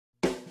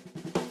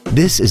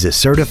This is a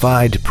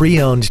certified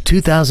pre-owned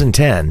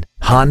 2010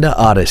 Honda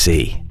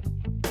Odyssey.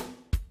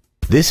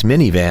 This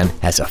minivan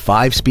has a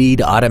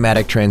 5-speed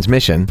automatic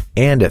transmission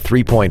and a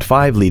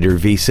 3.5-liter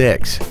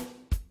V6.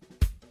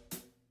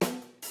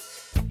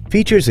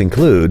 Features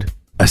include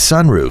a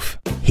sunroof,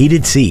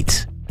 heated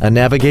seats, a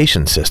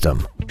navigation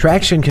system,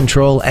 traction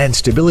control and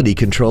stability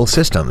control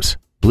systems,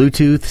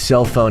 Bluetooth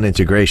cell phone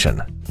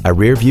integration, a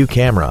rear-view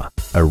camera,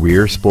 a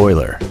rear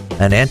spoiler,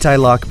 an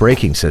anti-lock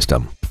braking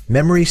system,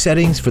 memory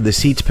settings for the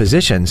seat's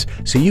positions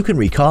so you can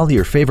recall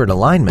your favorite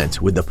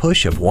alignment with the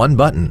push of one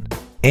button.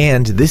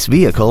 And this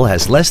vehicle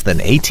has less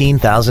than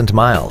 18,000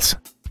 miles.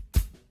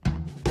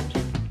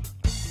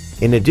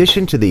 In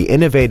addition to the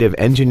innovative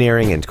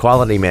engineering and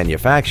quality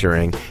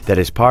manufacturing that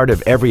is part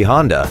of every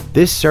Honda,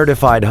 this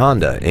certified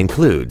Honda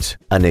includes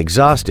an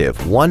exhaustive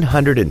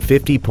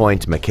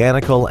 150-point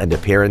mechanical and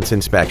appearance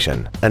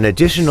inspection, an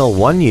additional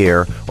 1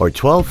 year or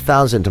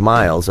 12,000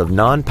 miles of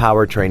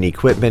non-powertrain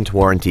equipment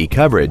warranty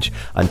coverage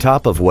on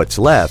top of what's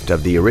left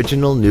of the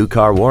original new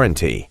car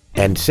warranty,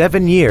 and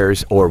 7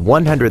 years or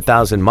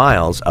 100,000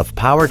 miles of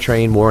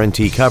powertrain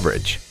warranty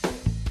coverage.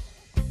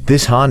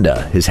 This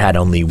Honda has had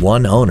only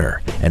one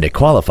owner and it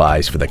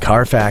qualifies for the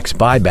Carfax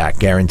buyback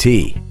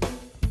guarantee.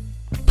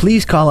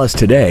 Please call us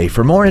today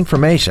for more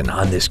information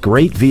on this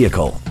great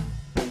vehicle.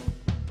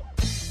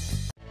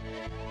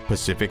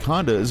 Pacific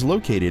Honda is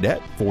located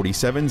at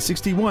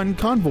 4761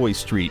 Convoy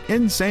Street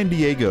in San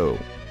Diego.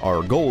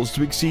 Our goal is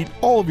to exceed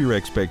all of your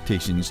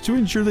expectations to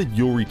ensure that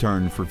you'll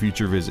return for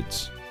future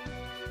visits.